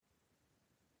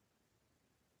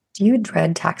Do you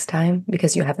dread tax time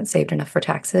because you haven't saved enough for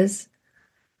taxes?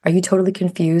 Are you totally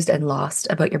confused and lost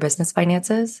about your business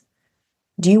finances?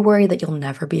 Do you worry that you'll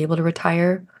never be able to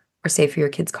retire or save for your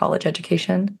kids' college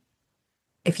education?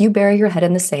 If you bury your head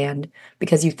in the sand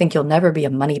because you think you'll never be a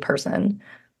money person,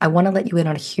 I want to let you in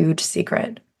on a huge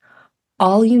secret.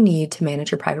 All you need to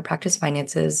manage your private practice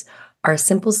finances are a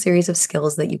simple series of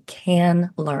skills that you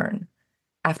can learn.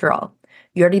 After all,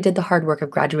 you already did the hard work of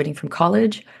graduating from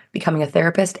college, becoming a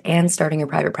therapist, and starting your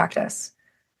private practice.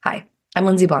 Hi, I'm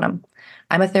Lindsay Bonham.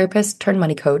 I'm a therapist turned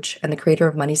money coach and the creator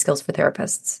of Money Skills for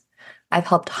Therapists. I've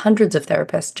helped hundreds of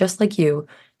therapists just like you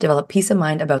develop peace of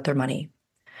mind about their money.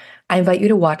 I invite you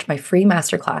to watch my free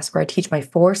masterclass where I teach my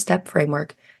 4-step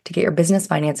framework to get your business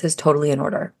finances totally in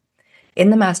order. In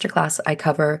the masterclass, I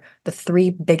cover the 3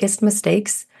 biggest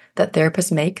mistakes that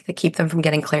therapists make that keep them from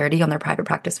getting clarity on their private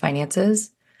practice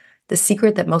finances, the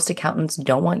secret that most accountants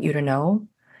don't want you to know,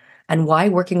 and why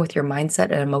working with your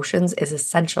mindset and emotions is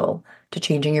essential to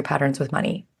changing your patterns with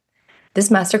money. This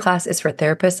masterclass is for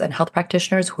therapists and health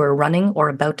practitioners who are running or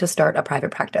about to start a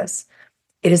private practice.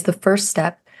 It is the first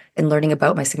step in learning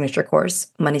about my signature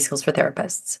course, Money Skills for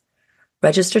Therapists.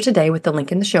 Register today with the link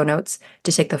in the show notes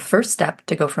to take the first step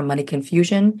to go from money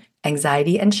confusion,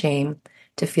 anxiety, and shame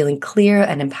to feeling clear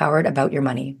and empowered about your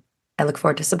money. I look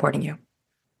forward to supporting you.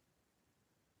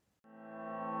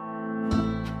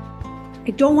 I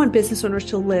don't want business owners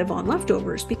to live on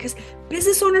leftovers because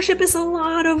business ownership is a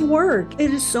lot of work.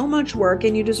 It is so much work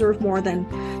and you deserve more than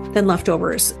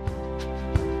leftovers.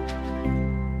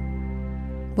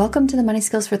 Welcome to the Money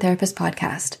Skills for Therapists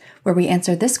podcast, where we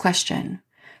answer this question.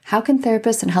 How can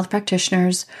therapists and health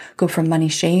practitioners go from money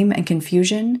shame and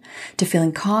confusion to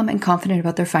feeling calm and confident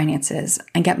about their finances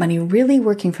and get money really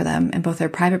working for them in both their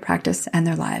private practice and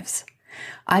their lives?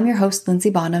 I'm your host, Lindsay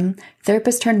Bonham,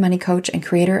 therapist turned money coach and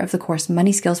creator of the course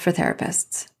Money Skills for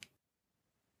Therapists.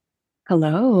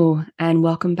 Hello, and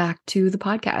welcome back to the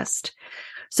podcast.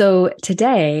 So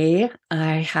today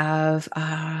I have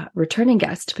a returning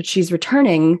guest, but she's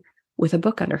returning with a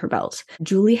book under her belt.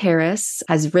 Julie Harris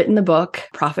has written the book,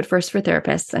 Profit First for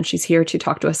Therapists, and she's here to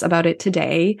talk to us about it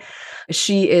today.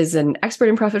 She is an expert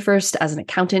in Profit First. As an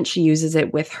accountant, she uses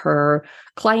it with her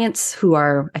clients who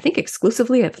are, I think,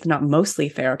 exclusively, if not mostly,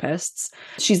 therapists.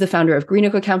 She's the founder of Green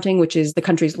Oak Accounting, which is the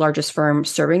country's largest firm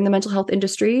serving the mental health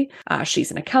industry. She's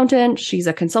an accountant. She's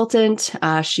a consultant.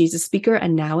 She's a speaker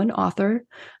and now an author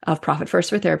of Profit First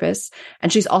for Therapists.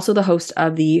 And she's also the host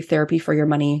of the Therapy for Your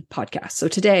Money podcast. So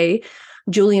today,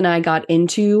 Julie and I got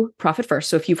into Profit First.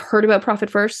 So if you've heard about Profit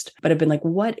First, but have been like,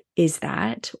 what is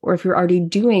that? Or if you're already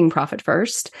doing Profit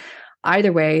First,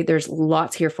 either way, there's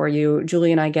lots here for you.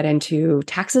 Julie and I get into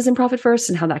taxes in Profit First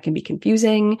and how that can be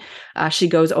confusing. She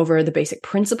goes over the basic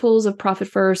principles of Profit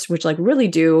First, which really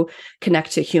do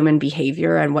connect to human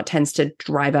behavior and what tends to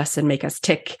drive us and make us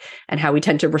tick and how we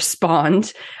tend to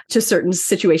respond to certain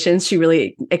situations. She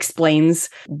really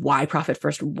explains why Profit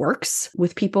First works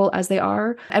with people as they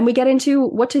are. And we get into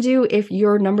what to do if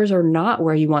your numbers are not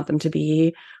where you want them to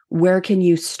be. Where can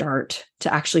you start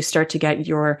to actually start to get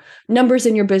your numbers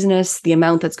in your business, the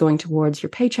amount that's going towards your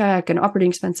paycheck and operating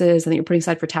expenses and that you're putting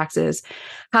aside for taxes?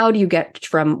 How do you get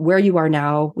from where you are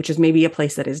now, which is maybe a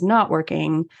place that is not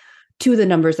working, to the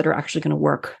numbers that are actually going to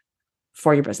work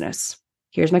for your business?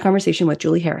 Here's my conversation with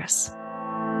Julie Harris.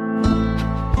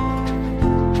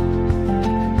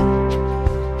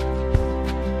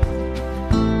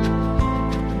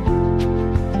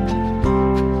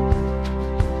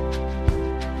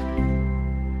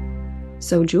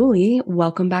 So Julie,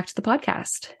 welcome back to the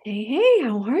podcast. Hey,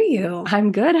 how are you?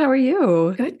 I'm good. How are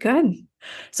you? Good.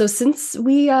 So since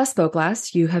we spoke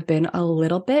last, you have been a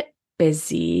little bit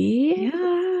busy.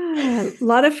 Yeah, a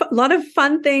lot of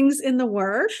fun things in the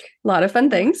work. A lot of fun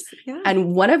things. Yeah.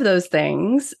 And one of those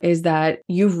things is that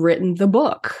you've written the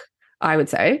book, I would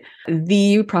say.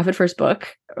 The Profit First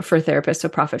book for therapists, so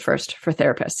Profit First for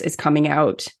Therapists, is coming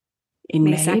out in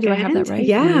May 2nd. Do I have that right?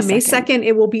 Yeah, May 2nd.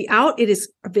 It will be out. It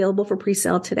is available for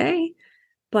pre-sale today,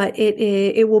 but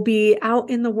it will be out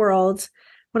in the world.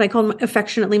 What I call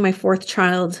affectionately my 4th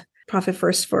child, Profit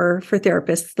First for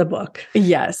Therapists, the book.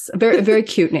 Yes. A very, very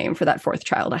cute name for that 4th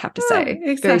child, I have to say.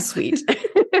 Exactly. Very sweet.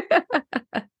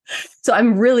 So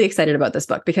I'm really excited about this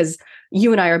book because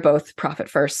you and I are both Profit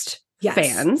First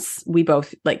fans. We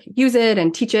both use it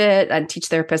and teach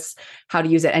therapists how to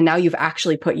use it. And now you've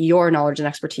actually put your knowledge and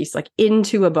expertise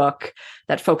into a book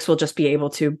that folks will just be able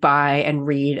to buy and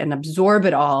read and absorb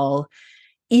it all,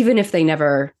 even if they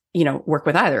never work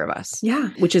with either of us. Yeah.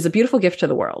 Which is a beautiful gift to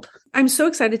the world. I'm so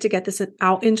excited to get this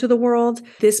out into the world.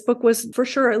 This book was for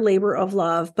sure a labor of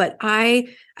love, but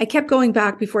I kept going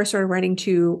back before I started writing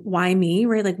to why me,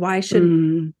 right? Like, who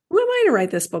am I to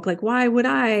write this book? Like, why would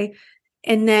I?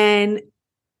 And then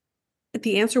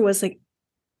the answer was like,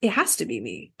 it has to be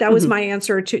me. That was my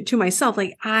answer to myself.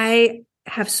 Like, I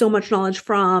have so much knowledge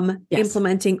from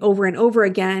implementing over and over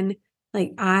again.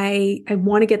 Like, I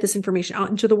want to get this information out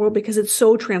into the world because it's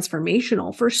so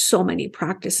transformational for so many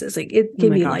practices. Like, it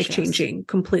can be life-changing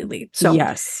completely. So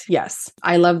yes.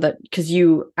 I love that because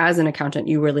you, as an accountant,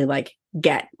 you really like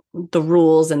get the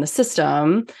rules and the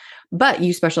system, but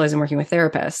you specialize in working with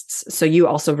therapists. So you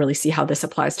also really see how this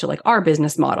applies to like our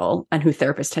business model and who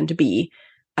therapists tend to be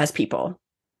as people.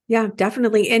 Yeah,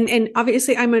 definitely. And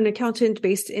obviously I'm an accountant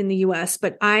based in the US,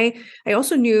 but I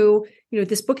also knew,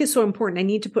 this book is so important. I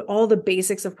need to put all the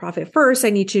basics of Profit First. I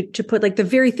need to put like the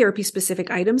very therapy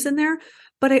specific items in there.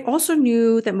 But I also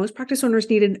knew that most practice owners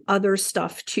needed other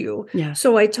stuff too. Yeah.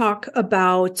 So I talk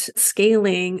about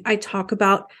scaling. I talk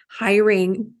about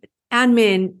hiring,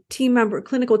 admin,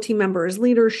 clinical team members,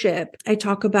 leadership. I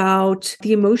talk about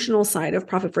the emotional side of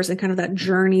Profit First and kind of that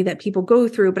journey that people go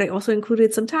through. But I also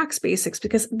included some tax basics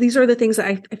because these are the things that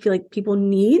I feel like people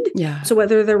need. Yeah. So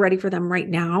whether they're ready for them right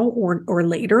now or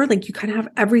later, like you kind of have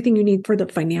everything you need for the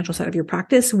financial side of your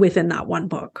practice within that one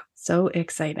book. So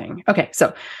exciting. Okay.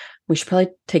 So we should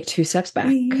probably take 2 steps back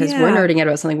because we're nerding out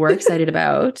about something we're excited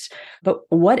about. But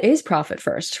what is Profit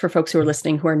First for folks who are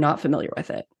listening who are not familiar with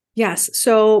it? Yes.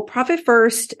 So Profit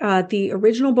First, the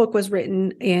original book was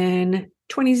written in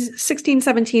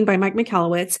 2016-17 by Mike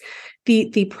Michalowicz.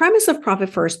 The premise of Profit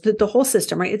First, the whole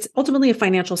system, right? It's ultimately a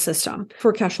financial system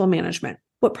for cash flow management.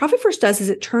 What Profit First does is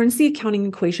it turns the accounting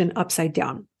equation upside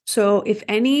down. So if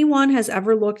anyone has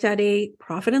ever looked at a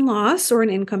profit and loss or an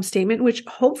income statement, which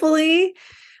hopefully,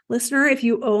 listener, if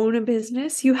you own a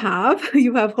business, you have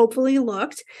hopefully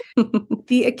looked.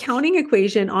 The accounting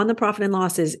equation on the profit and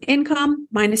loss is income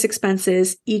minus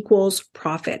expenses equals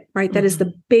profit, right? That is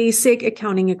the basic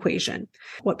accounting equation.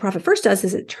 What Profit First does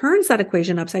is it turns that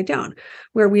equation upside down,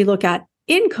 where we look at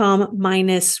income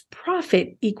minus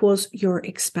profit equals your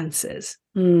expenses.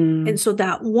 And so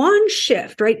that one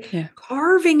shift, right? Yeah.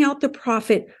 Carving out the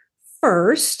profit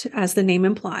first, as the name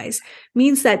implies,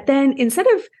 means that then instead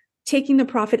of taking the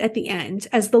profit at the end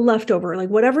as the leftover, like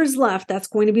whatever's left, that's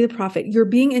going to be the profit. You're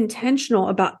being intentional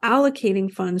about allocating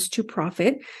funds to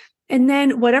profit. And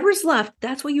then whatever's left,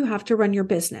 that's what you have to run your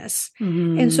business.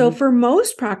 And so for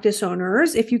most practice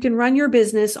owners, if you can run your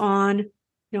business on,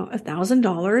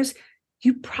 $1,000,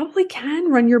 you probably can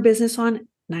run your business on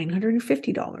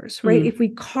 $950, right? If we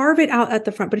carve it out at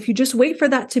the front, but if you just wait for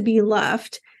that to be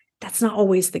left, that's not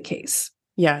always the case.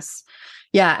 Yes.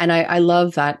 Yeah. And I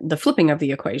love that the flipping of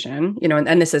the equation,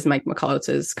 and this is Mike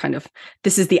Michalowicz's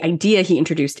this is the idea he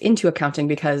introduced into accounting,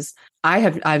 because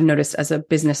I've noticed as a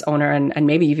business owner, and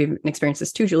maybe you've even experienced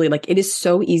this too, Julie, like it is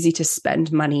so easy to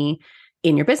spend money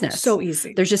in your business. So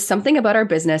easy. There's just something about our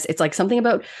business. It's like something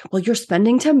about, well, you're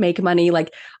spending to make money.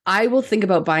 Like I will think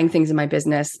about buying things in my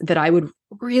business that I would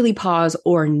really pause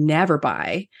or never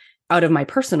buy out of my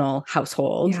personal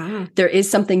household. Yeah. There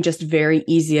is something just very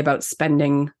easy about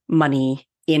spending money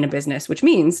in a business, which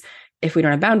means if we don't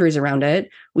have boundaries around it,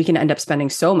 we can end up spending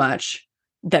so much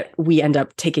that we end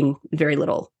up taking very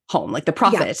little home. Like the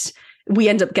profit, we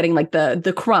end up getting like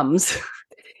the crumbs.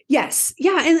 Yes.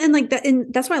 Yeah. And like that,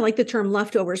 and that's why I like the term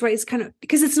leftovers, right? It's kind of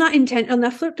because it's not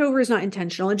leftover is not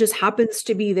intentional. It just happens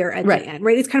to be there at the end,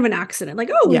 right? It's kind of an accident. Like,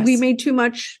 we made too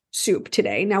much soup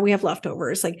today. Now we have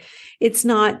leftovers. Like it's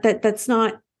not that's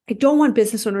not, I don't want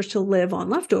business owners to live on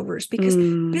leftovers because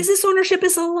business ownership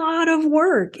is a lot of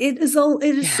work. It is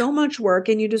so much work,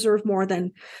 and you deserve more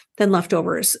than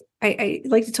leftovers. I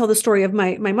like to tell the story of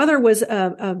my mother was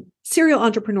a serial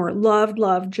entrepreneur, loved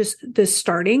just the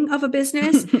starting of a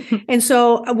business. And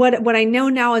so what I know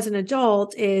now as an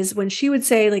adult is when she would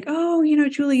say like,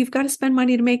 Julie, you've got to spend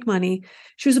money to make money.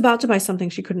 She was about to buy something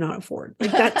she could not afford.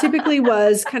 Like that typically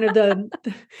was kind of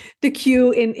the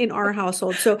cue in our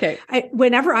household. So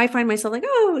whenever I find myself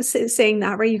like, saying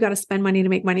that, right, you got to spend money to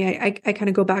make money, I kind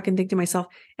of go back and think to myself,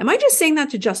 am I just saying that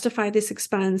to justify this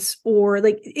expense? Or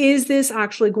like, is this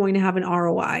actually going to have an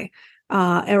ROI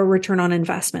or return on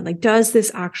investment? Like, does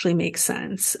this actually make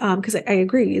sense? Because I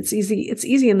agree, it's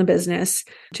easy in the business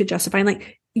to justify. And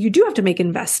like, you do have to make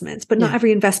investments, but not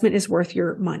every investment is worth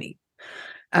your money.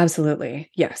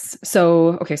 Absolutely. Yes.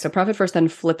 So, so Profit First then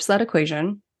flips that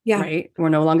equation. Yeah. Right.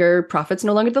 Profit's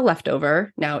no longer the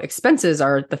leftover. Now expenses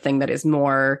are the thing that is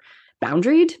more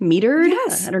boundaried, metered.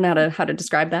 Yes. I don't know how to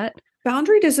describe that.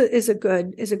 Boundaried is a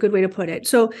good way to put it.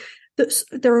 So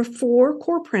there are 4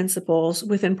 core principles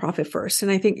within Profit First.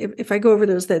 And I think if I go over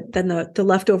those, then the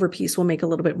leftover piece will make a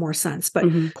little bit more sense. But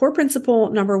core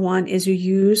principle number 1 is you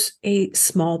use a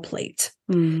small plate.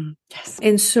 Yes.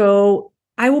 And so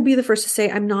I will be the first to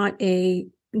say I'm not a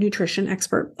nutrition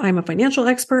expert. I'm a financial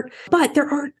expert, but there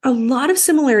are a lot of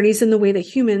similarities in the way that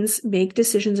humans make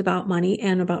decisions about money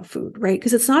and about food, right?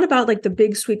 Because it's not about like the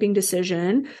big sweeping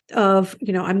decision of,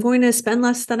 I'm going to spend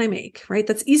less than I make, right?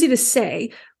 That's easy to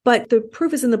say, but the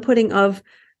proof is in the pudding of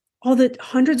all the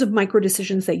hundreds of micro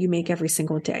decisions that you make every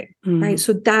single day, right?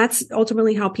 So that's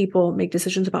ultimately how people make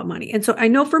decisions about money. And so I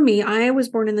know for me, I was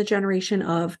born in the generation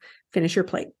of finish your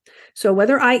plate. So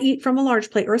whether I eat from a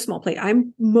large plate or a small plate,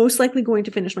 I'm most likely going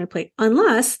to finish my plate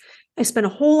unless I spend a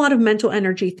whole lot of mental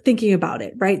energy thinking about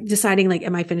it, right? Deciding like,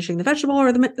 am I finishing the vegetable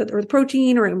or the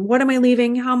protein, or what am I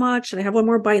leaving? How much? Should I have one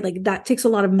more bite? Like that takes a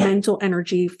lot of mental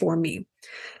energy for me.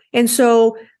 And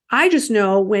so I just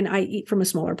know when I eat from a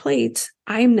smaller plate,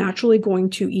 I'm naturally going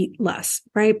to eat less,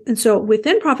 right? And so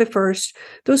within Profit First,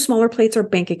 those smaller plates are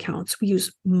bank accounts. We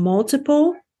use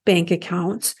multiple bank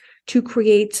accounts to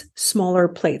create smaller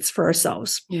plates for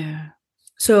ourselves. Yeah.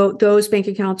 So those bank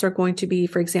accounts are going to be,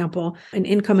 for example, an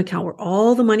income account where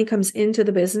all the money comes into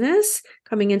the business,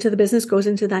 goes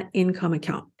into that income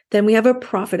account. Then we have a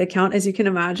profit account, as you can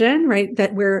imagine, right?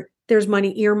 That where there's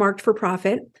money earmarked for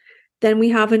profit. Then we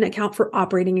have an account for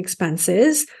operating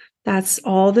expenses. That's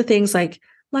all the things like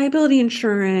liability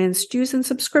insurance, dues and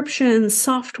subscriptions,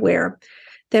 software.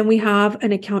 Then we have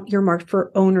an account earmarked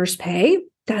for owner's pay.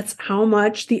 That's how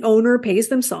much the owner pays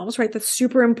themselves, right? That's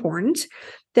super important.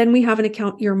 Then we have an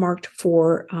account earmarked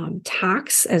for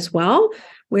tax as well,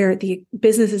 where the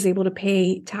business is able to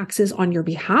pay taxes on your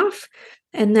behalf.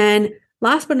 And then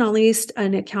last but not least,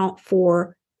 an account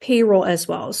for payroll as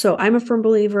well. So I'm a firm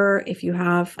believer, if you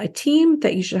have a team,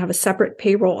 that you should have a separate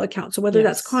payroll account. So whether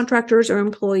that's contractors or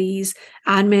employees,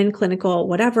 admin, clinical,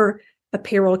 whatever, a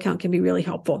payroll account can be really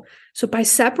helpful. So by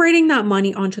separating that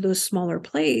money onto those smaller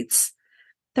plates,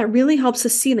 that really helps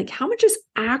us see like how much is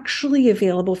actually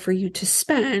available for you to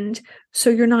spend. So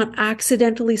you're not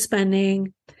accidentally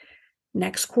spending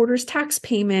next quarter's tax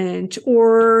payment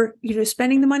or,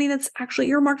 spending the money that's actually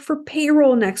earmarked for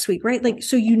payroll next week, right? Like,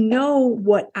 so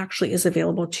what actually is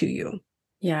available to you.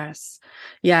 Yes.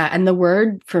 Yeah. And the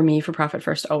word for me for Profit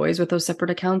First always with those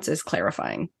separate accounts is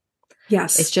clarifying.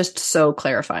 Yes. It's just so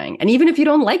clarifying. And even if you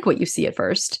don't like what you see at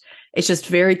first, it's just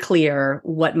very clear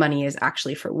what money is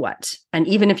actually for what. And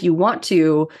even if you want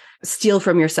to steal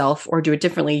from yourself or do it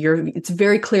differently, it's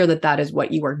very clear that that is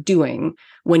what you are doing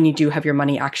when you do have your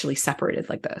money actually separated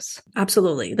like this.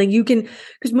 Absolutely. Like you can,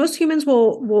 because most humans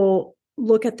will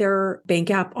look at their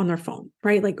bank app on their phone,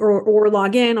 right? Like, or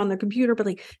log in on their computer, but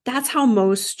like, that's how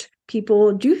most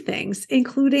people do things,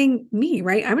 including me,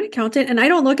 right? I'm an accountant and I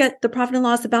don't look at the profit and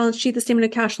loss, the balance sheet, the statement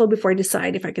of cash flow before I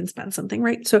decide if I can spend something,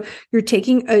 right? So you're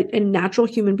taking a natural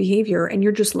human behavior and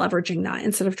you're just leveraging that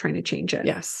instead of trying to change it.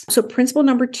 Yes. So principle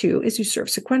number 2 is you serve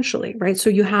sequentially, right? So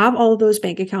you have all of those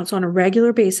bank accounts on a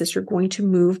regular basis. You're going to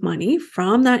move money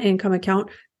from that income account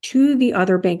to the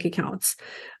other bank accounts.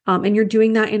 And you're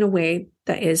doing that in a way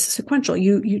that is sequential.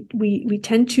 We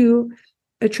tend to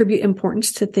attribute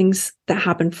importance to things that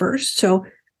happen first. So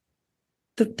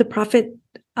the profit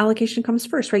allocation comes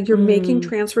first, right? You're making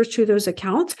transfers to those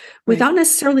accounts without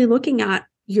necessarily looking at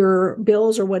your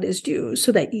bills or what is due,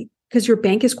 so that because your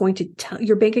bank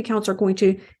accounts are going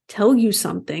to tell you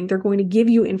something. They're going to give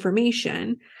you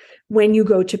information when you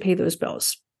go to pay those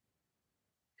bills.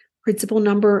 Principle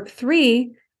number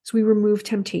 3 is we remove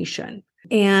temptation.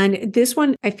 And this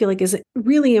one I feel like is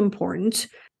really important.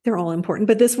 They're all important,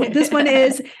 but this one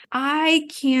is, I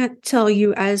can't tell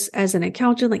you as an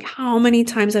accountant, like how many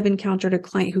times I've encountered a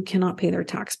client who cannot pay their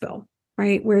tax bill,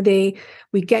 right? Where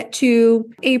we get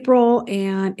to April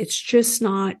and it's just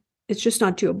not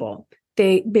doable.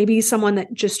 Maybe someone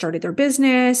that just started their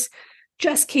business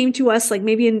just came to us, like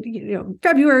maybe in,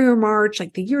 February or March,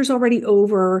 like the year's already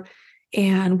over.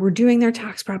 And we're doing their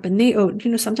tax prep and they owe,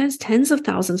 sometimes tens of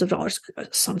thousands of dollars,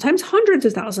 sometimes hundreds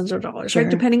of thousands of dollars, right?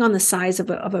 Depending on the size of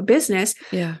a business.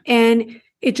 Yeah. And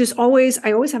it just I always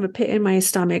have a pit in my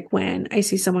stomach when I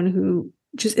see someone who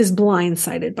just is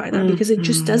blindsided by that, because it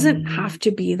just doesn't have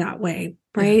to be that way.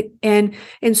 Right. Yeah.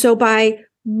 And so by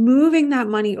moving that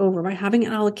money over, by having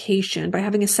an allocation, by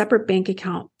having a separate bank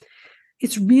account,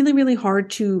 it's really, really hard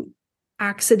to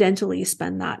accidentally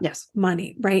spend that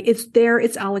money, right? It's there,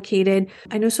 it's allocated.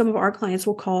 I know some of our clients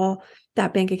will call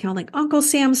that bank account like Uncle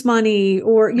Sam's money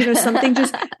or, something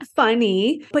just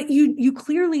funny, but you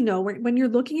clearly know when you're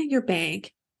looking at your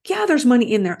bank, there's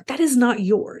money in there. That is not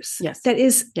yours. Yes. That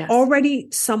is already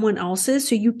someone else's.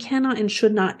 So you cannot and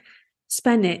should not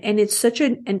spend it. And it's such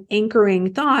an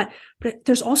anchoring thought, but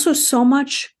there's also so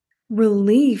much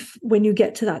relief when you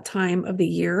get to that time of the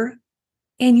year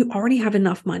and you already have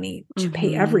enough money to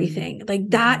pay everything. Like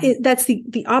that's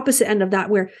the opposite end of that,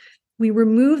 where we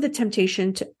remove the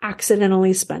temptation to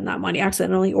accidentally spend that money,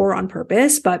 accidentally or on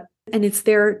purpose, and it's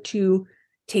there to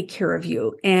take care of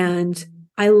you. And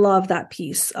I love that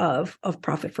piece of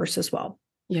Profit First as well.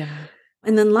 Yeah.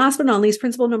 And then last but not least,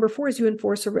 principle number 4 is you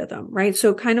enforce a rhythm, right?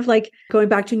 So kind of like going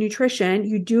back to nutrition,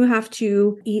 you do have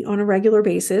to eat on a regular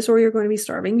basis or you're going to be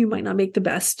starving. You might not make the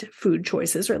best food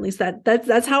choices, or at least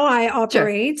that's how I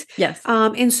operate. Sure. Yes.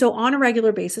 And so on a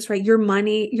regular basis, right, your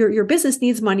money, your business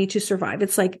needs money to survive.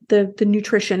 It's like the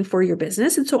nutrition for your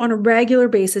business. And so on a regular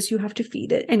basis, you have to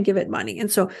feed it and give it money.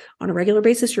 And so on a regular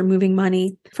basis, you're moving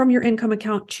money from your income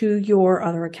account to your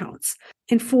other accounts.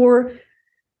 And for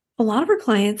a lot of our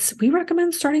clients, we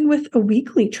recommend starting with a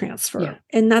weekly transfer. Yeah.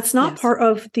 And that's not part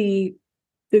of the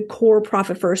core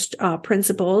Profit First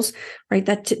principles, right?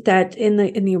 That in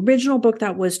the original book,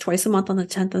 that was twice a month on the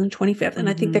 10th and the 25th. And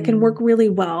I think that can work really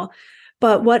well.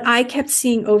 But what I kept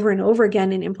seeing over and over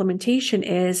again in implementation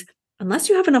is, unless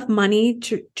you have enough money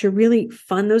to really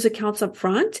fund those accounts up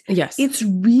front, it's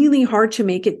really hard to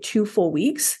make it 2 full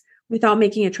weeks without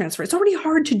making a transfer. It's already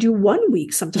hard to do 1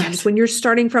 week sometimes when you're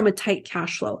starting from a tight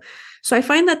cash flow. So I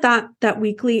find that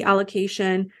weekly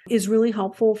allocation is really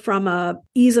helpful from a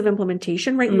ease of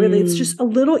implementation, right? Really, it's just a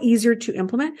little easier to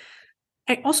implement.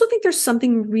 I also think there's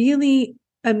something really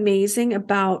amazing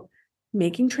about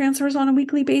making transfers on a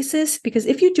weekly basis, because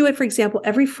if you do it, for example,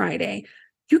 every Friday,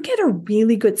 you get a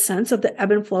really good sense of the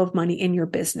ebb and flow of money in your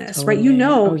business, right? You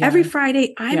know, every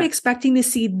Friday, I'm expecting to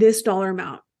see this dollar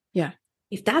amount. Yeah.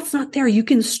 If that's not there, you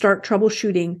can start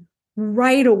troubleshooting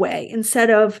right away, instead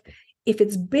of if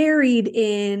it's buried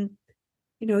in,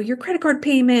 your credit card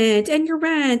payment and your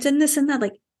rent and this and that.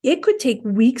 Like, it could take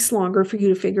weeks longer for you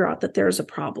to figure out that there's a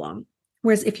problem.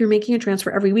 Whereas if you're making a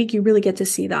transfer every week, you really get to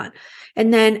see that.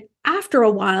 And then after a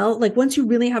while, like once you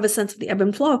really have a sense of the ebb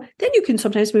and flow, then you can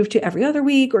sometimes move to every other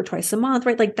week or twice a month,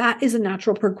 right? Like that is a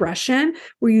natural progression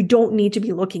where you don't need to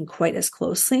be looking quite as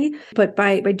closely. But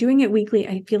by doing it weekly,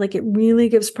 I feel like it really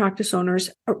gives practice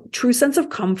owners a true sense of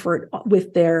comfort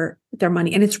with their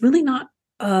money. And it's really not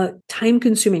a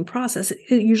time-consuming process.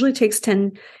 It usually takes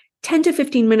 10 to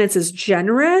 15 minutes is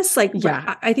generous. Like,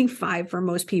 I think 5 for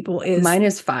most people is. Mine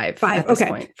is 5 at this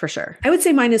point, for sure. I would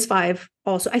say mine is 5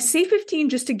 also. I say 15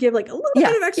 just to give like a little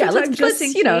bit of extra time just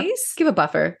in case. Give a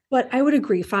buffer. But I would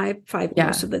agree 5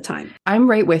 most of the time. I'm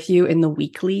right with you in the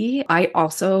weekly. I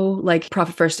also like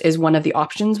Profit First is one of the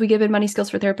options we give in Money Skills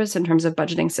for Therapists in terms of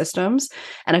budgeting systems.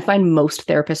 And I find most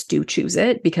therapists do choose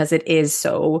it because it is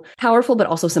so powerful, but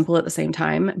also simple at the same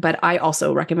time. But I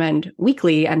also recommend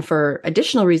weekly. And for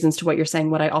additional reasons to what you're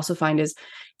saying, what I also find is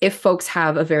if folks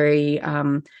have a very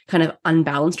kind of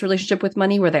unbalanced relationship with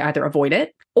money where they either avoid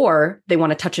it or they want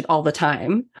to touch it all the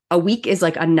time, a week is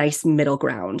like a nice middle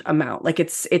ground amount. Like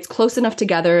it's close enough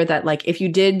together that like if you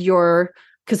did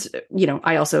because,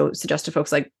 I also suggest to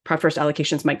folks like Profit First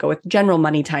allocations might go with general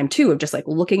money time too, of just like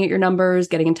looking at your numbers,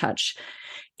 getting in touch.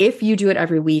 If you do it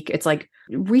every week, it's like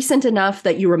recent enough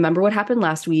that you remember what happened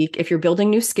last week. If you're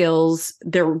building new skills,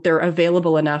 they're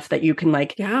available enough that you can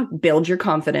build your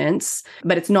confidence,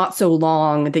 but it's not so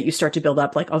long that you start to build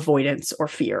up like avoidance or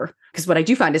fear. Because what I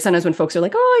do find is sometimes when folks are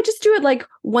like, oh, I just do it like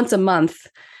once a month,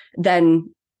 then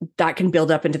that can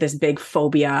build up into this big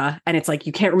phobia. And it's like,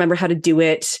 you can't remember how to do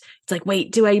it. It's like,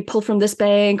 wait, do I pull from this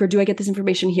bank or do I get this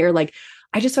information here? Like,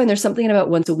 I just find there's something about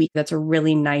once a week that's a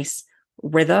really nice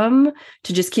rhythm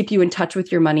to just keep you in touch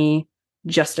with your money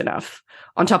just enough,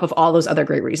 on top of all those other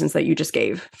great reasons that you just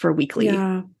gave for weekly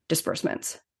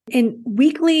disbursements. And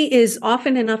weekly is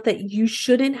often enough that you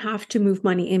shouldn't have to move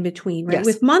money in between, right? Yes.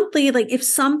 With monthly, like if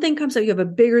something comes up, you have a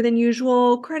bigger than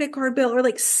usual credit card bill or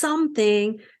like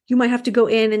something, you might have to go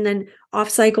in and then off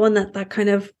cycle, and that kind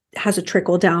of has a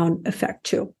trickle down effect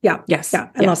too. Yeah. Yes. Yeah.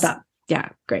 I love that. Yeah.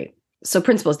 Great. So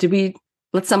principles,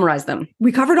 let's summarize them.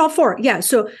 We covered all 4. Yeah.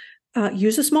 So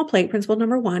use a small plate, principle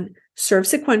number 1. Serve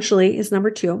sequentially is number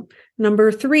 2.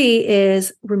 Number 3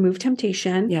 is remove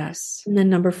temptation. Yes. And then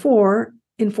number 4,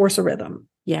 enforce a rhythm.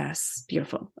 Yes.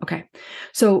 Beautiful. Okay.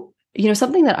 So,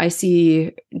 something that I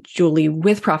see, Julie,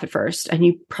 with Profit First, and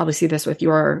you probably see this with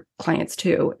your clients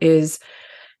too, is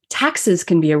taxes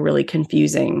can be a really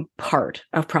confusing part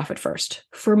of Profit First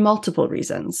for multiple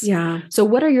reasons. Yeah. So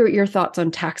what are your thoughts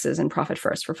on taxes and Profit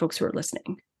First for folks who are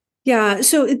listening? Yeah.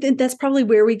 So that's probably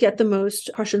where we get the most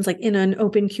questions, like in an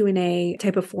open Q&A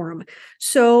type of forum.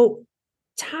 So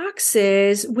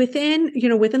taxes within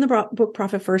the book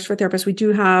Profit First for Therapists, we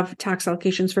do have tax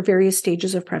allocations for various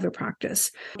stages of private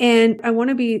practice. And I want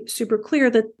to be super clear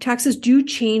that taxes do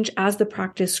change as the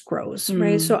practice grows,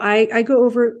 right? So I go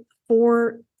over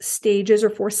 4 stages or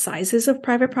 4 sizes of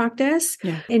private practice.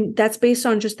 Yeah. And that's based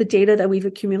on just the data that we've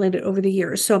accumulated over the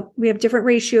years. So we have different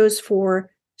ratios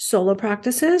for solo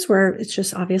practices where it's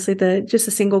just obviously just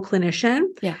a single clinician.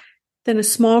 Yeah. Then a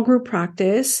small group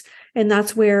practice. And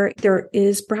that's where there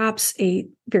is perhaps a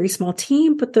very small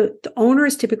team, but the owner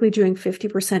is typically doing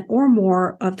 50% or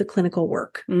more of the clinical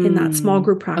work in that small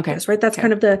group practice, right? That's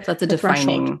kind of that's a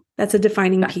defining threshold. That's a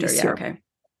defining factor, piece yeah, here. Okay.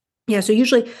 Yeah. So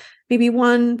usually maybe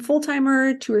 1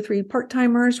 full-timer, 2 or 3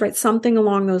 part-timers, right? Something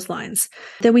along those lines.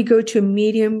 Then we go to a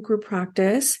medium group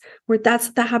practice where that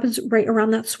happens right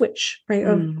around that switch, right?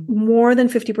 Of more than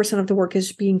 50% of the work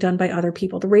is being done by other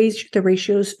people. The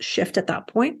ratios shift at that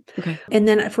point. Okay. And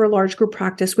then for a large group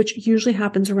practice, which usually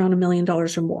happens around $1 million or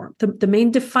more, the main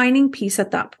defining piece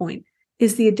at that point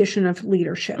is the addition of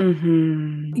leadership.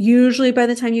 Usually by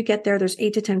the time you get there, there's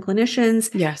 8 to 10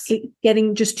 clinicians. Yes.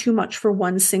 Getting just too much for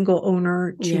one single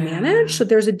owner to manage. So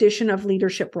there's addition of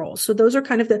leadership roles. So those are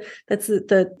kind of that's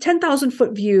the 10,000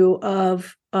 foot view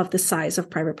of the size of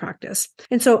private practice.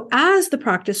 And so as the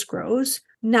practice grows,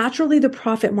 naturally the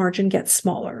profit margin gets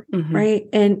smaller, right?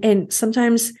 And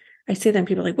sometimes I say that and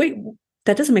people are like, wait,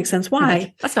 that doesn't make sense.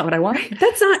 Why? That's not what I want.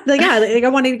 That's not I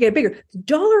wanted to get bigger. The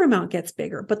dollar amount gets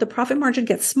bigger, but the profit margin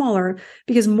gets smaller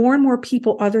because more and more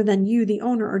people other than you, the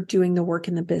owner, are doing the work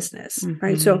in the business,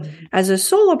 right? So as a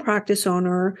solo practice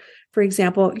owner, for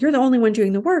example, you're the only one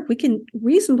doing the work. We can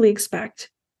reasonably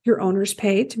expect your owner's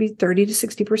pay to be 30 to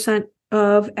 60%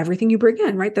 of everything you bring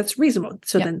in, right? That's reasonable.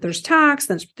 So then there's tax,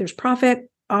 then there's profit,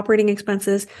 operating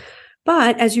expenses.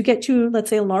 But as you get to, let's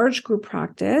say, a large group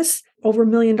practice, over $1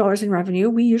 million in revenue,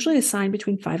 we usually assign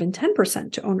between 5 and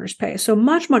 10% to owner's pay. So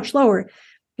much, much lower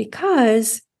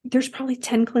because there's probably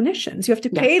 10 clinicians. You have to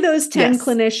pay those 10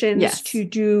 clinicians to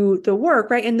do the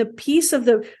work, right? And the piece of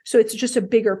so it's just a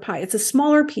bigger pie. It's a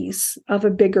smaller piece of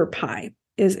a bigger pie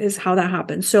is how that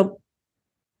happens. So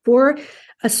for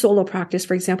a solo practice,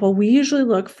 for example, we usually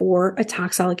look for a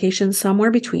tax allocation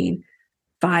somewhere between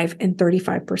 5 and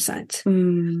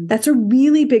 35%. That's a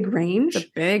really big range. It's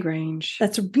a big range.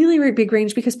 That's a really, really big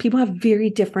range because people have very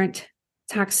different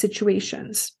tax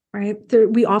situations, right?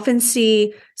 We often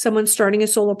see someone starting a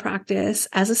solo practice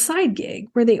as a side gig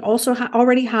where they also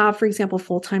already have, for example, a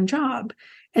full-time job.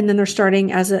 And then they're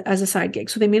starting as a side gig.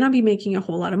 So they may not be making a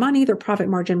whole lot of money. Their profit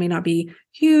margin may not be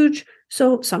huge.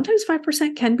 So sometimes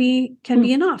 5% can be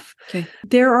enough. Okay.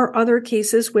 There are other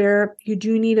cases where you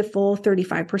do need a full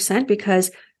 35%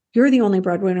 because you're the only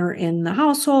breadwinner in the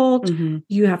household.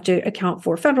 You have to account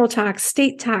for federal tax,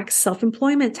 state tax,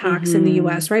 self-employment tax in the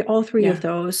US, right? All 3 of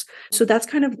those. So that's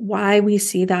kind of why we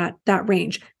see that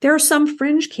range. There are some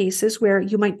fringe cases where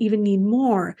you might even need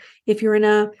more. If you're in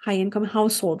a high income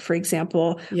household, for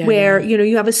example, where,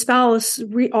 you have a spouse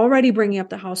already bringing up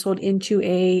the household into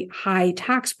a high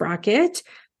tax bracket,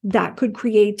 that could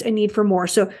create a need for more.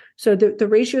 So the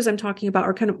ratios I'm talking about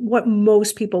are kind of what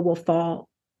most people will fall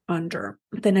under.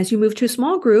 Then as you move to a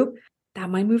small group, that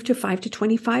might move to 5 to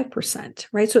 25%,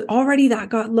 right? So already that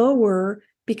got lower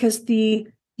because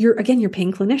you're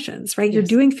paying clinicians, right? You're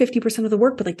doing 50% of the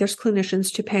work, but like there's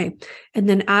clinicians to pay. And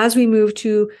then as we move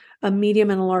to a medium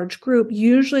and a large group,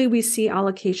 usually we see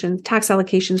tax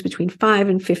allocations between 5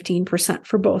 and 15%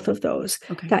 for both of those.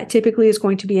 Okay. That typically is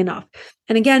going to be enough.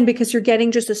 And again, because you're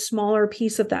getting just a smaller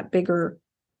piece of that bigger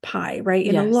pie, right?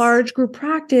 In a large group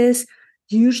practice,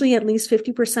 usually at least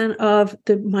 50% of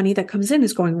the money that comes in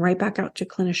is going right back out to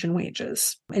clinician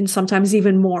wages and sometimes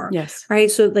even more. Yes. Right.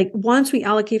 So like once we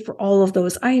allocate for all of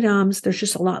those items, there's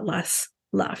just a lot less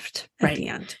left at the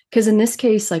end. Because in this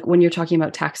case, like when you're talking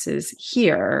about taxes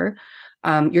here,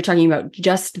 you're talking about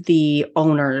just the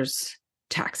owner's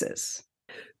taxes.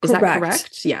 Is that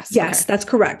correct? Yes. Yes, that's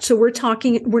correct. So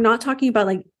we're not talking about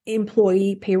like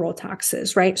employee payroll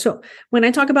taxes, right? So when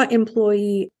I talk about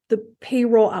the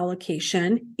payroll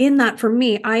allocation in that, for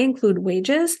me, I include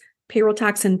wages, payroll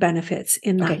tax, and benefits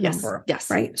in that number. Yes.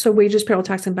 Right. So wages, payroll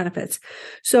tax, and benefits.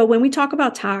 So when we talk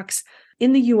about tax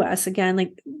in the US, again,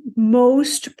 like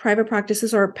most private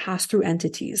practices are pass-through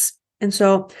entities. And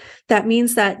so that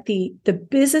means that the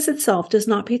business itself does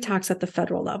not pay tax at the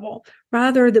federal level.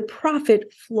 Rather, the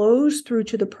profit flows through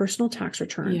to the personal tax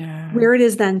return where it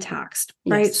is then taxed,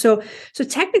 right? Yes. So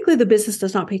technically the business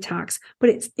does not pay tax, but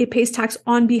it pays tax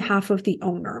on behalf of the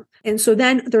owner. And so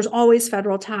then there's always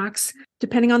federal tax,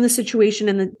 depending on the situation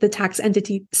and the tax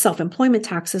entity, self-employment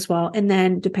tax as well. And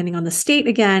then depending on the state,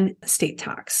 again, state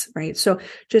tax, right? So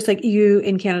just like you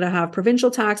in Canada have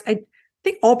provincial tax, I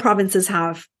think all provinces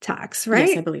have tax, right?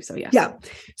 Yes, I believe so. Yes. Yeah.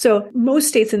 So most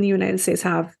states in the United States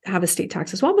have a state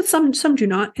tax as well, but some do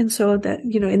not. And so that,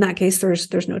 in that case,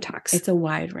 there's no tax. It's a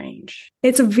wide range.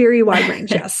 It's a very wide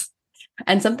range. Yes.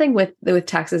 And something with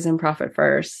taxes and Profit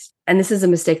First, and this is a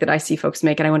mistake that I see folks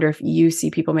make, and I wonder if you see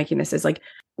people making this, is like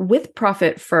with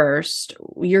Profit First,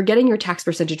 you're getting your tax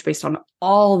percentage based on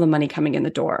all the money coming in the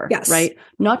door, yes, right?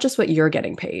 Not just what you're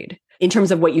getting paid in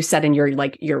terms of what you said in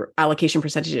your allocation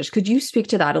percentages. Could you speak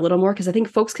to that a little more? Because I think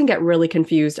folks can get really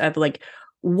confused of like,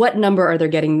 what number are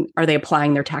they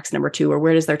applying their tax number to, or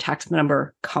where does their tax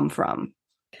number come from?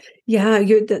 Yeah,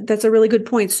 that's a really good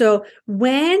point. So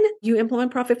when you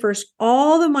implement Profit First,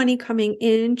 all the money coming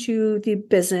into the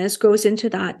business goes into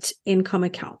that income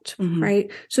account, right?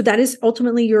 So that is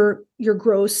ultimately your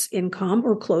gross income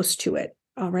or close to it.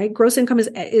 All right. Gross income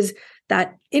is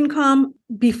that income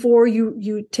before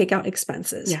you take out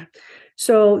expenses. Yeah.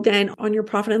 So then on your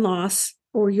profit and loss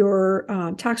or your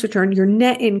tax return, your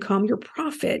net income, your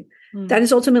profit, that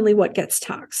is ultimately what gets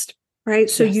taxed.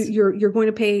 Right. So yes, you're going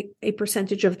to pay a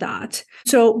percentage of that.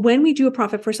 So when we do a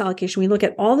Profit First allocation, we look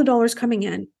at all the dollars coming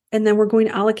in, and then we're going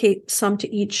to allocate some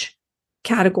to each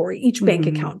category, each bank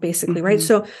account, basically, right?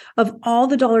 So of all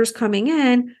the dollars coming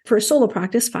in for a solo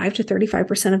practice, 5 to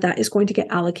 35% of that is going to get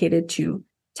allocated to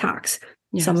tax.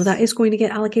 Yes. Some of that is going to get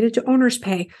allocated to owner's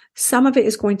pay. Some of it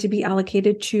is going to be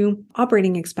allocated to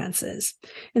operating expenses.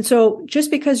 And so just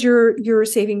because you're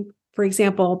saving, for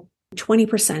example,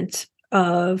 20%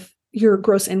 of your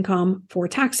gross income for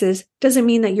taxes doesn't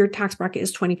mean that your tax bracket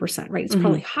is 20%, right? It's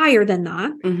probably higher than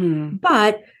that,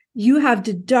 but you have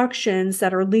deductions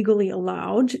that are legally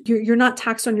allowed. You're not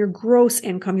taxed on your gross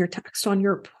income, you're taxed on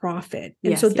your profit.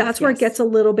 And so that's where it gets a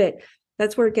little bit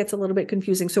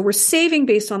confusing. So we're saving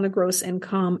based on the gross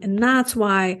income, and that's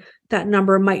why that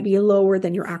number might be lower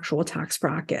than your actual tax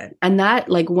bracket. And that,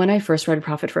 like when I first read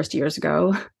Profit First years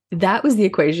ago, that was the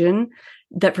equation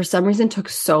that for some reason took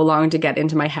so long to get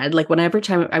into my head. Like whenever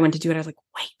time I went to do it, I was like,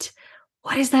 wait,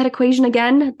 what is that equation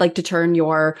again? Like to turn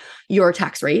your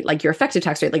tax rate, like your effective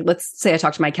tax rate. Like let's say I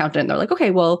talk to my accountant and they're like,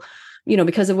 okay, well,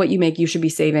 because of what you make, you should be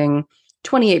saving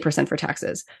 28% for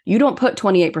taxes. You don't put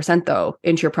 28% though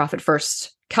into your Profit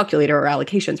First calculator or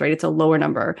allocations, right? It's a lower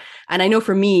number. And I know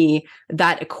for me,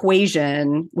 that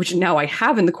equation, which now I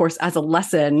have in the course as a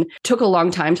lesson, took a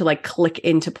long time to like click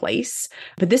into place.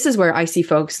 But this is where I see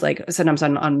folks like sometimes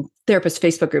on therapist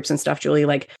Facebook groups and stuff, Julie,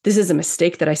 like this is a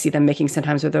mistake that I see them making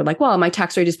sometimes where they're like, well, my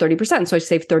tax rate is 30%. So I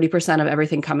save 30% of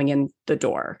everything coming in the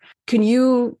door. Can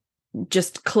you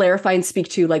just clarify and speak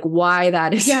to like why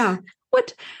that is? Yeah.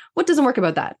 What doesn't work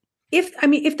about that?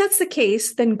 If that's the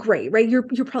case, then great, right? You're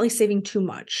probably saving too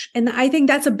much. And I think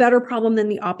that's a better problem than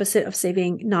the opposite of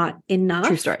saving not enough.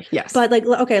 True story. Yes. But like,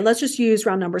 okay, let's just use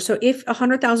round numbers. So if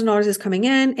 $100,000 is coming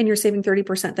in and you're saving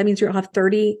 30%, that means you'll have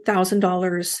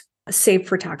 $30,000 saved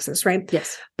for taxes, right?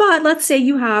 Yes. But let's say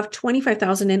you have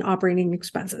 $25,000 in operating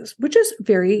expenses, which is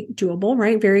very doable,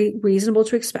 right? Very reasonable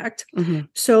to expect.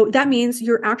 So that means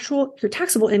your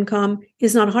taxable income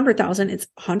is not $100,000. It's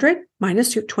 100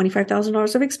 minus your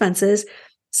 $25,000 of expenses,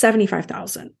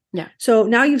 $75,000. Yeah. So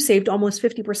now you've saved almost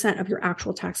 50% of your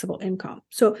actual taxable income.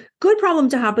 So good problem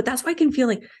to have, but that's why I can feel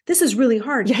like this is really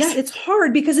hard. Yes. Yeah, it's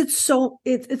hard because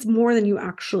it's more than you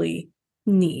actually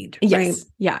need. Yes. Right?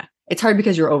 Yeah. It's hard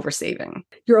because you're oversaving.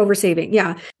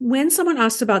 Yeah. When someone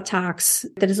asks about tax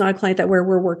that is not a client that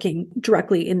we're working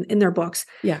directly in their books,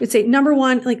 I'd say, number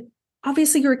one, like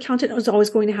obviously your accountant is always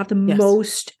going to have the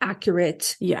most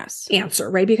accurate answer,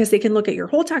 right? Because they can look at your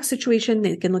whole tax situation.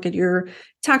 They can look at your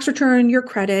tax return, your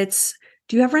credits.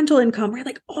 Do you have rental income, right?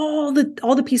 Like all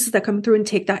the pieces that come through and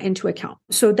take that into account.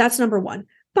 So that's number one.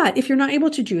 But if you're not able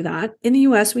to do that, in the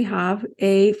US, we have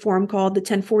a form called the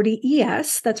 1040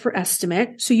 ES. That's for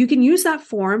estimate. So you can use that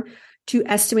form to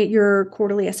estimate your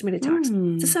quarterly estimated tax.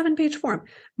 It's a 7-page form.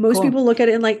 Most people look at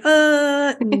it and like,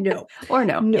 no. Or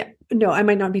no. No, I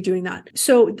might not be doing that.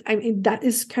 So that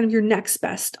is kind of your next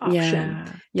best option.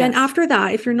 Yeah. Then after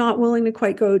that, if you're not willing to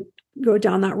quite go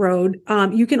down that road,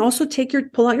 you can also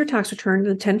pull out your tax return, the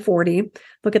 1040,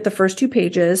 look at the first 2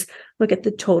 pages, look at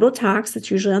the total tax that's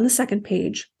usually on the second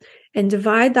page. and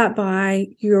divide that by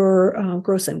your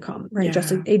gross income, right?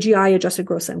 Adjusted AGI, adjusted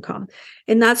gross income.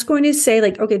 And that's going to say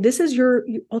like, okay, this is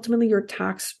ultimately your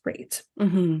tax rate.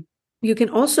 Mm-hmm. You can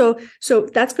also, so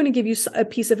that's going to give you a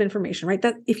piece of information, right?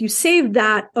 That if you save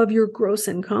that of your gross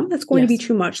income, that's going to be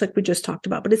too much, like we just talked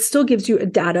about, but it still gives you a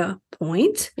data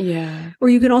point. Yeah. Or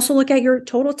you can also look at your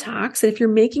total tax. And if you're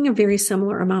making a very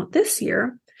similar amount this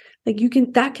year, like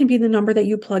that can be the number that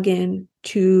you plug in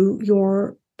to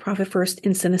your Profit First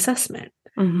instant assessment,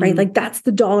 right? Like that's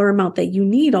the dollar amount that you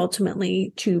need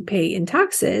ultimately to pay in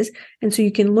taxes. And so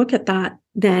you can look at that,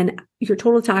 then your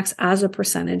total tax as a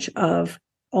percentage of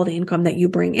all the income that you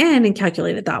bring in and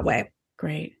calculate it that way.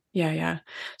 Great. Yeah.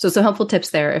 So some helpful tips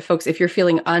there. If you're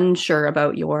feeling unsure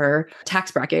about your tax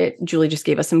bracket, Julie just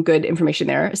gave us some good information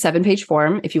there. A 7-page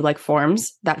form. If you like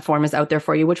forms, that form is out there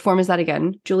for you. Which form is that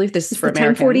again? Julie, if this is for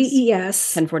Americans. 1040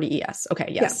 ES. 1040 ES.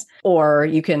 Okay. Yes. Yeah. Or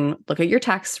you can look at your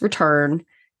tax return,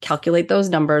 calculate those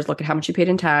numbers, look at how much you paid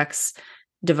in tax,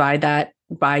 divide that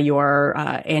by your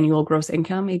annual gross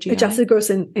income, AGI. Adjusted gross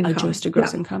income. Adjusted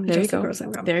gross income. There Adjusted you go. Gross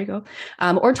income. There you go.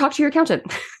 Or talk to your accountant.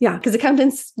 Yeah. Because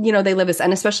accountants, they live this.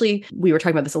 And especially, we were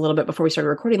talking about this a little bit before we started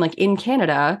recording, like in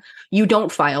Canada, you don't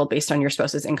file based on your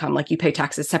spouse's income. Like you pay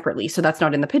taxes separately. So that's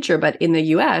not in the picture. But in the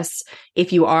US,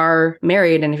 if you are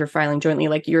married and if you're filing jointly,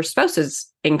 like your spouse's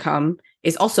income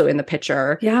is also in the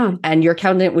picture. Yeah. And your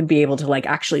accountant would be able to like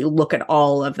actually look at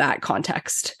all of that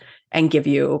context and give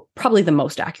you probably the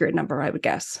most accurate number, I would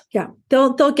guess. Yeah.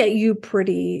 They'll get you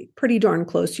pretty darn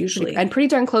close usually. And pretty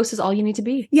darn close is all you need to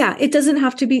be. Yeah. It doesn't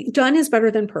have to be done is better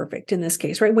than perfect in this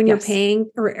case, right? When you're paying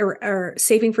or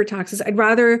saving for taxes, I'd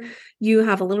rather you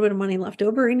have a little bit of money left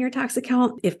over in your tax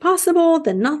account, if possible,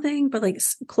 than nothing, but like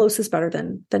close is better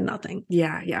than nothing.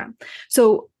 Yeah.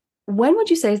 So when would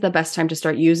you say is the best time to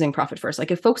start using Profit First?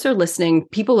 Like if folks are listening,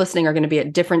 people listening are going to be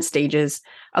at different stages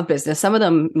of business. Some of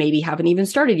them maybe haven't even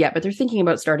started yet, but they're thinking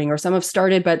about starting, or some have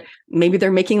started, but maybe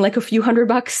they're making like a few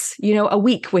 $100, a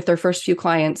week with their first few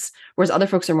clients, whereas other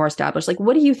folks are more established. Like,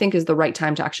 what do you think is the right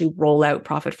time to actually roll out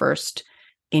Profit First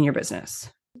in your business?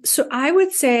 So I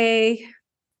would say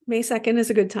May 2nd is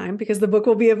a good time because the book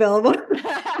will be available.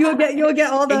 You'll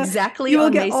get all the exactly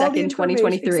on May 2nd,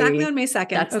 2023. Exactly on May 2nd.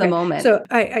 That's the moment. So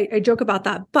I joke about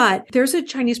that, but there's a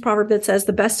Chinese proverb that says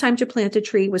the best time to plant a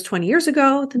tree was 20 years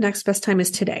ago. The next best time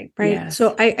is today, right? Yes.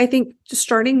 So I think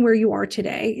starting where you are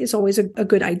today is always a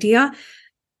good idea.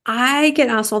 I get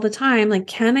asked all the time, like,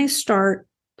 can I start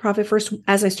Profit First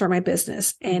as I start my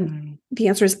business? And the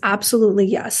answer is absolutely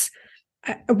yes.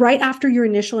 Right after your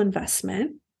initial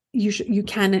investment, you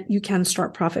can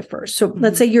start Profit First. So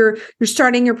let's say you're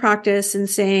starting your practice and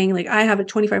saying like, I have a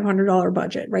 $2,500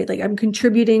 budget, right? Like I'm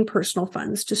contributing personal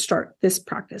funds to start this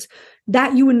practice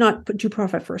that you would not do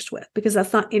Profit First with because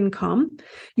that's not income.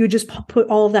 You would just put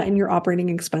all of that in your operating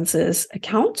expenses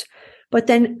account. But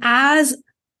then as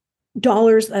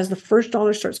the first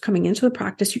dollar starts coming into the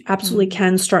practice, you absolutely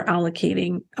can start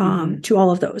allocating to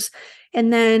all of those.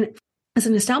 And then as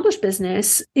an established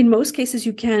business, in most cases,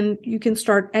 you can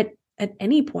start at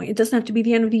any point. It doesn't have to be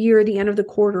the end of the year, the end of the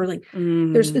quarter. Like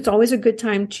it's always a good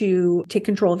time to take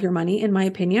control of your money, in my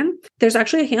opinion. There's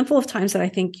actually a handful of times that I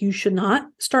think you should not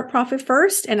start Profit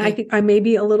First. And I think I may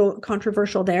be a little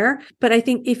controversial there, but I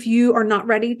think if you are not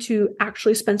ready to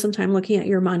actually spend some time looking at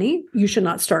your money, you should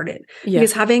not start it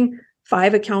because having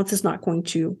 5 accounts is not going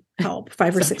to help.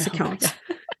 5 or 6 accounts.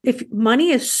 If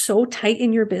money is so tight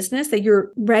in your business that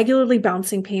you're regularly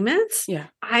bouncing payments,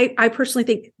 I personally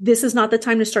think this is not the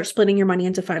time to start splitting your money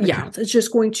into 5 accounts. It's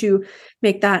just going to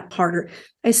make that harder.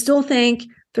 I still think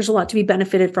there's a lot to be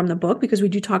benefited from the book because we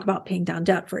do talk about paying down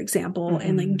debt, for example,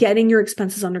 and like getting your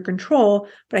expenses under control.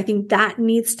 But I think that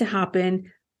needs to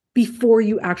happen before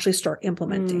you actually start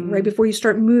implementing, right? Before you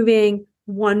start moving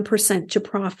 1% to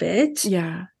profit.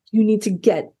 Yeah. You need to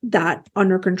get that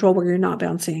under control where you're not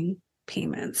bouncing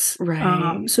payments.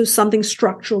 Right. So something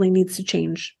structurally needs to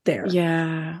change there.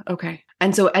 Yeah. Okay.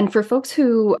 And for folks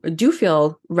who do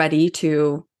feel ready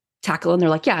to tackle and they're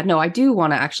like, yeah, no, I do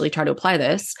want to actually try to apply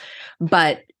this,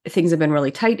 but things have been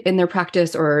really tight in their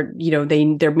practice or,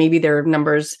 maybe their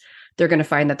numbers, they're going to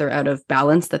find that they're out of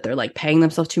balance, that they're like paying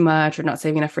themselves too much or not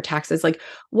saving enough for taxes. Like,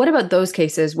 what about those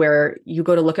cases where you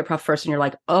go to look at Profit First and you're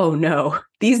like, oh no,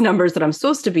 these numbers that I'm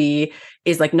supposed to be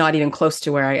is like not even close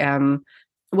to where I am.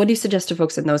 What do you suggest to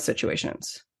folks in those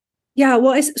situations? Yeah,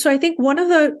 well, so I think one of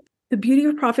the The beauty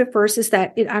of Profit First is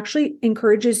that it actually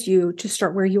encourages you to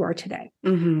start where you are today,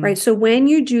 right? So when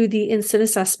you do the instant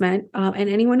assessment, and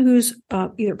anyone who's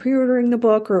either pre-ordering the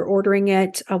book or ordering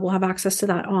it will have access to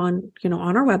that on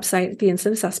our website, the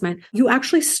instant assessment. You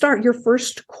actually start your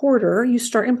first quarter, you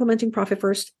start implementing Profit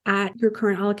First at your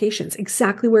current allocations,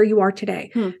 exactly where you are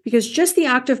today. Because just the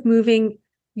act of moving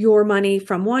your money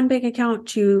from one bank account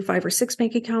to 5 or 6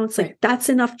 bank accounts, like that's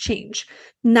enough change.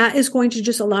 And that is going to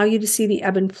just allow you to see the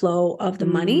ebb and flow of the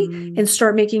money and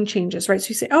start making changes, right? So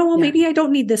you say, oh, well, maybe I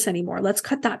don't need this anymore. Let's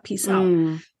cut that piece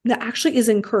out. That actually is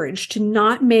encouraged to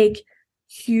not make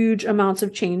huge amounts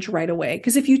of change right away.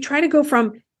 Because if you try to go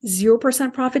from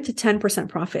 0% profit to 10%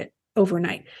 profit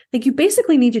overnight, like you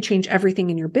basically need to change everything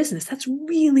in your business. That's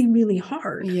really, really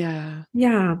hard. Yeah.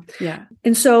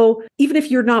 And so even if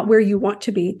you're not where you want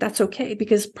to be, that's okay,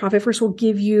 because Profit First will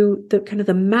give you the kind of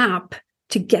the map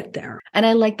to get there. And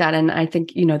I like that. And I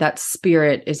think, that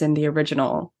spirit is in the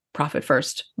original Profit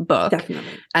First book.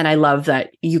 Definitely. And I love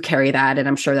that you carry that. And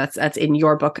I'm sure that's in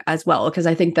your book as well. Because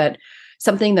I think that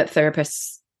something that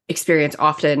therapists experience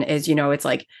often is, it's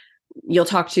like, you'll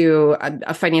talk to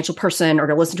a financial person or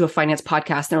to listen to a finance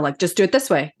podcast and they're like, just do it this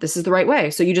way. This is the right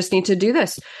way. So you just need to do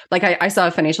this. Like I saw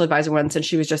a financial advisor once and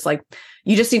she was just like,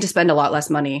 you just need to spend a lot less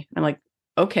money. I'm like,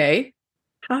 okay.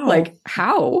 How? Like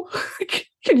how?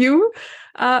 Can you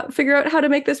figure out how to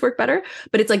make this work better?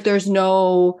 But it's like, there's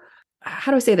no,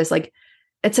 how do I say this? Like,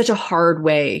 it's such a hard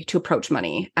way to approach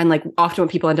money. And like often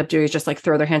what people end up doing is just like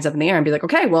throw their hands up in the air and be like,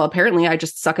 okay, well, apparently I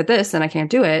just suck at this and I can't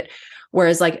do it.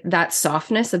 Whereas like that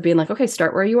softness of being like, okay,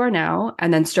 start where you are now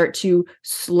and then start to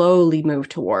slowly move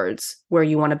towards where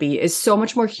you want to be is so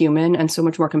much more human and so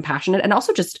much more compassionate, and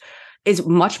also just is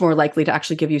much more likely to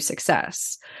actually give you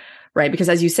success, right? Because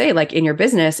as you say, like in your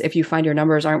business, if you find your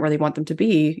numbers aren't where you want them to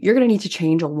be, you're going to need to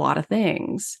change a lot of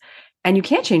things, and you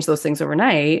can't change those things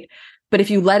overnight. But if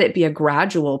you let it be a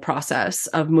gradual process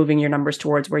of moving your numbers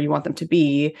towards where you want them to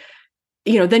be,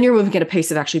 then you're moving at a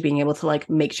pace of actually being able to like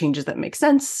make changes that make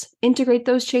sense, integrate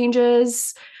those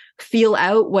changes, feel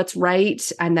out what's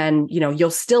right. And then, you'll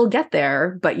still get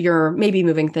there, but you're maybe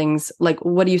moving things like,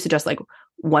 what do you suggest? Like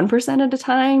 1% at a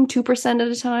time, 2% at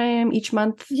a time each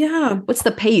month? Yeah. What's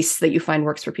the pace that you find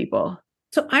works for people?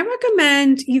 So I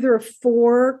recommend either a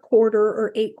 4-quarter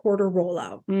or 8-quarter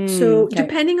rollout. So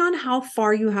depending on how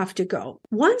far you have to go.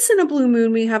 Once in a blue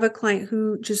moon, we have a client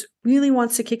who just really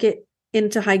wants to kick it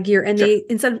into high gear, and they,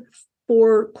 instead of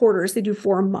 4 quarters, they do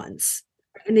 4 months.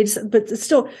 And but it's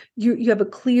still, you have a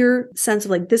clear sense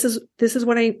of like, this is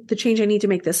what the change I need to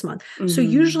make this month. So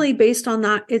usually based on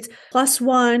that, it's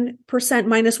 +1%,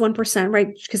 -1%, right?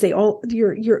 Because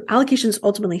your allocations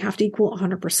ultimately have to equal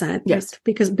 100%. Yes.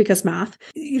 Because math,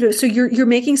 so you're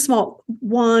making small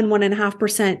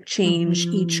 1.5% change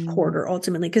each quarter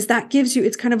ultimately, because that gives you,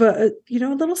 it's kind of a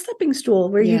little stepping stool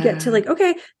where you get to like,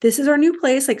 okay, this is our new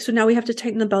place. Like, so now we have to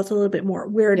tighten the belt a little bit more.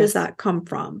 Where does that come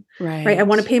from? Right. I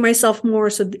want to pay myself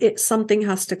more. So something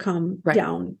has to come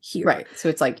down here. Right. So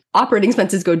it's like operating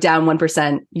expenses go down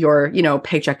 1%, your,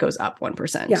 paycheck goes up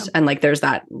 1%. Yeah. And like, there's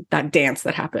that dance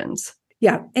that happens.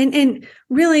 Yeah. And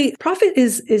really profit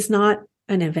is not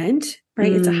an event,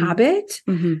 right? It's a habit.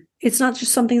 It's not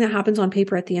just something that happens on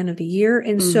paper at the end of the year.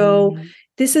 And so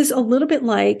this is a little bit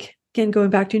like, again, going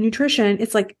back to nutrition,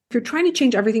 it's like if you're trying to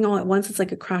change everything all at once, it's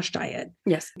like a crash diet.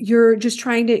 Yes. You're just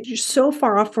you're so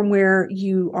far off from where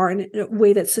you are in a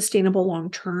way that's sustainable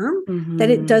long-term that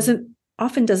it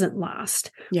often doesn't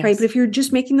last, right? But if you're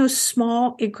just making those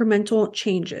small incremental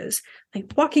changes,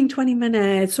 like walking 20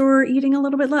 minutes or eating a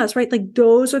little bit less, right? Like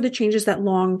those are the changes that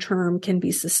long-term can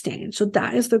be sustained. So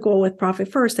that is the goal with Profit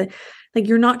First, that like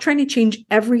you're not trying to change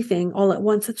everything all at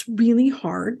once. It's really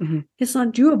hard. It's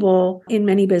not doable in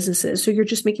many businesses. So you're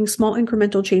just making small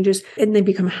incremental changes and they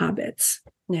become habits.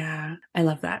 Yeah, I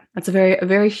love that. That's a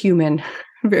very human,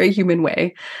 very human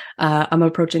way I'm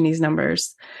approaching these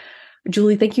numbers.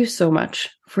 Julie, thank you so much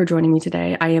for joining me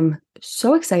today. I am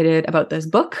so excited about this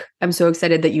book. I'm so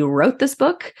excited that you wrote this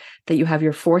book, that you have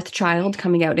your 4th child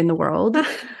coming out in the world.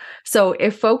 So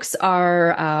if folks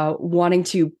are wanting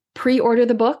to pre-order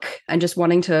the book and just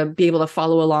wanting to be able to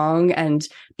follow along and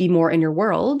be more in your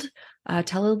world,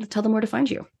 tell them where to find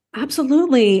you.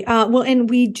 Absolutely. Well, and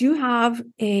we do have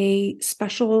a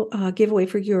special giveaway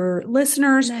for your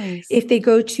listeners. Nice. If they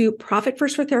go to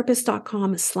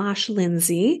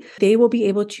profitfirstfortherapists.com/Lindsay, they will be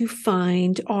able to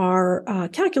find our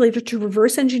calculator to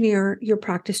reverse engineer your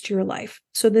practice to your life.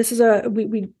 So this is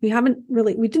we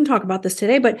didn't talk about this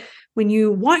today, but when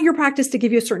you want your practice to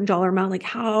give you a certain dollar amount, like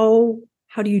how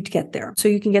how do you get there? So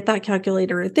you can get that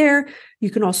calculator there. You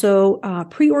can also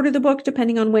pre-order the book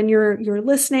depending on when you're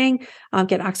listening,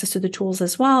 get access to the tools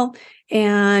as well.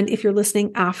 And if you're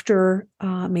listening after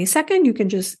May 2nd, you can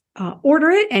just order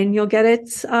it and you'll get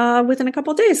it within a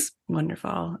couple of days.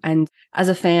 Wonderful. And as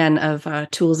a fan of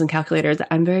tools and calculators,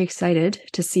 I'm very excited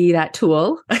to see that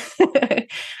tool.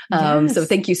 Yes. So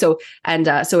thank you. So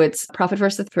it's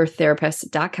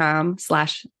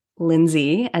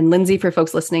profitfirstfortherapists.com/Lindsay. And Lindsay, for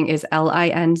folks listening, is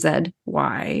Linzy.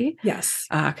 Yes.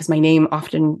 Because my name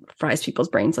often fries people's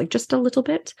brains like just a little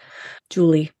bit.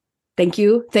 Julie, thank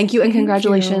you. Thank you. And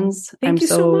congratulations. Thank you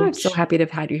so much. So happy to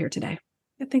have had you here today.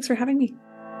 Yeah, thanks for having me.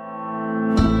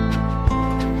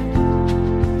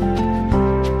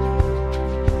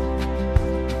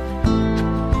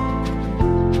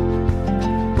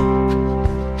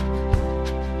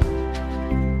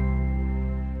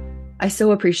 I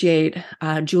so appreciate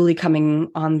Julie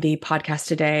coming on the podcast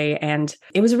today. And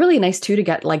it was really nice too to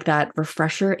get like that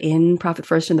refresher in Profit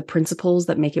First and the principles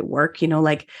that make it work.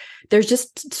 Like there's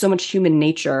just so much human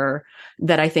nature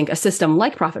that I think a system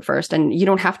like Profit First, and you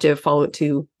don't have to follow it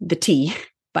to the T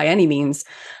by any means,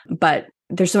 but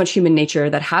there's so much human nature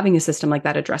that having a system like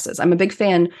that addresses. I'm a big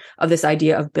fan of this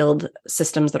idea of build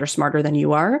systems that are smarter than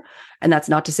you are. And that's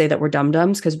not to say that we're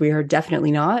dum-dums, because we are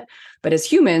definitely not. But as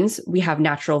humans, we have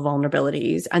natural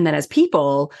vulnerabilities. And then as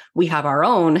people, we have our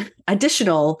own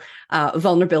additional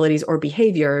vulnerabilities or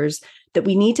behaviors that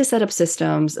we need to set up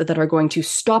systems that are going to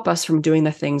stop us from doing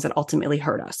the things that ultimately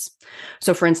hurt us.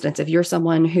 So for instance, if you're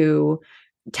someone who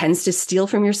tends to steal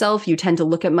from yourself, you tend to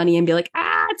look at money and be like,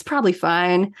 it's probably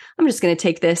fine. I'm just going to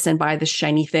take this and buy this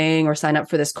shiny thing or sign up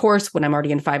for this course when I'm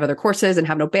already in 5 other courses and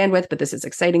have no bandwidth, but this is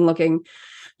exciting looking.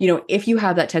 If you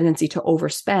have that tendency to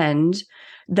overspend,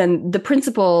 then the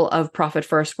principle of Profit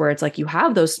First, where it's like you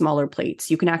have those smaller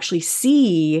plates, you can actually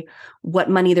see what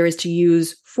money there is to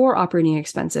use for operating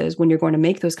expenses when you're going to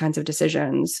make those kinds of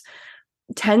decisions,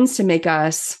 tends to make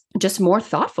us just more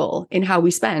thoughtful in how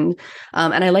we spend.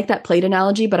 And I like that plate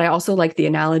analogy, but I also like the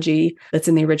analogy that's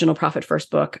in the original Profit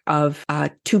First book of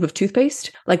a tube of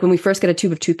toothpaste. Like when we first get a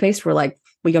tube of toothpaste,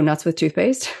 we go nuts with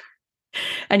toothpaste.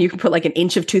 And you can put like an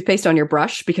inch of toothpaste on your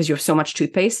brush because you have so much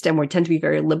toothpaste, and we tend to be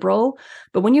very liberal.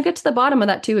 But when you get to the bottom of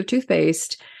that tube of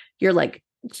toothpaste, you're like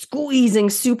squeezing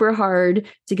super hard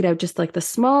to get out just like the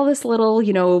smallest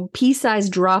little,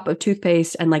 pea-sized drop of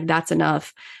toothpaste. And like, that's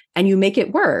enough. And you make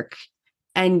it work.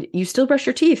 And you still brush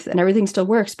your teeth and everything still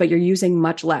works, but you're using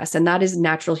much less. And that is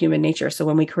natural human nature. So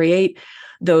when we create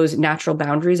those natural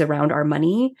boundaries around our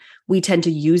money, we tend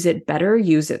to use it better,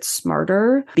 use it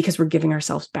smarter, because we're giving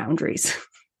ourselves boundaries.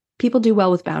 People do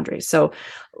well with boundaries. So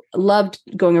loved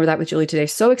going over that with Julie today.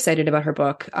 So excited about her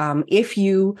book. If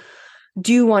you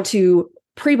do want to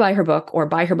pre-buy her book or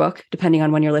buy her book, depending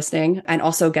on when you're listening, and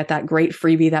also get that great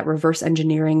freebie, that reverse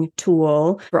engineering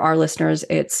tool for our listeners,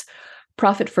 it's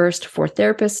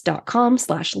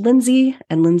profitfirstfortherapists.com/Lindsay,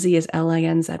 and Lindsay is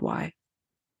Linzy.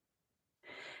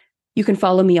 You can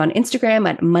follow me on Instagram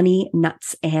at Money,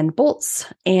 Nuts, and Bolts.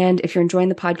 And if you're enjoying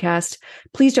the podcast,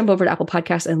 please jump over to Apple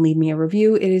Podcasts and leave me a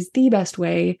review. It is the best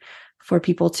way for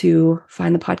people to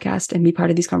find the podcast and be part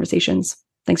of these conversations.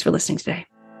 Thanks for listening today.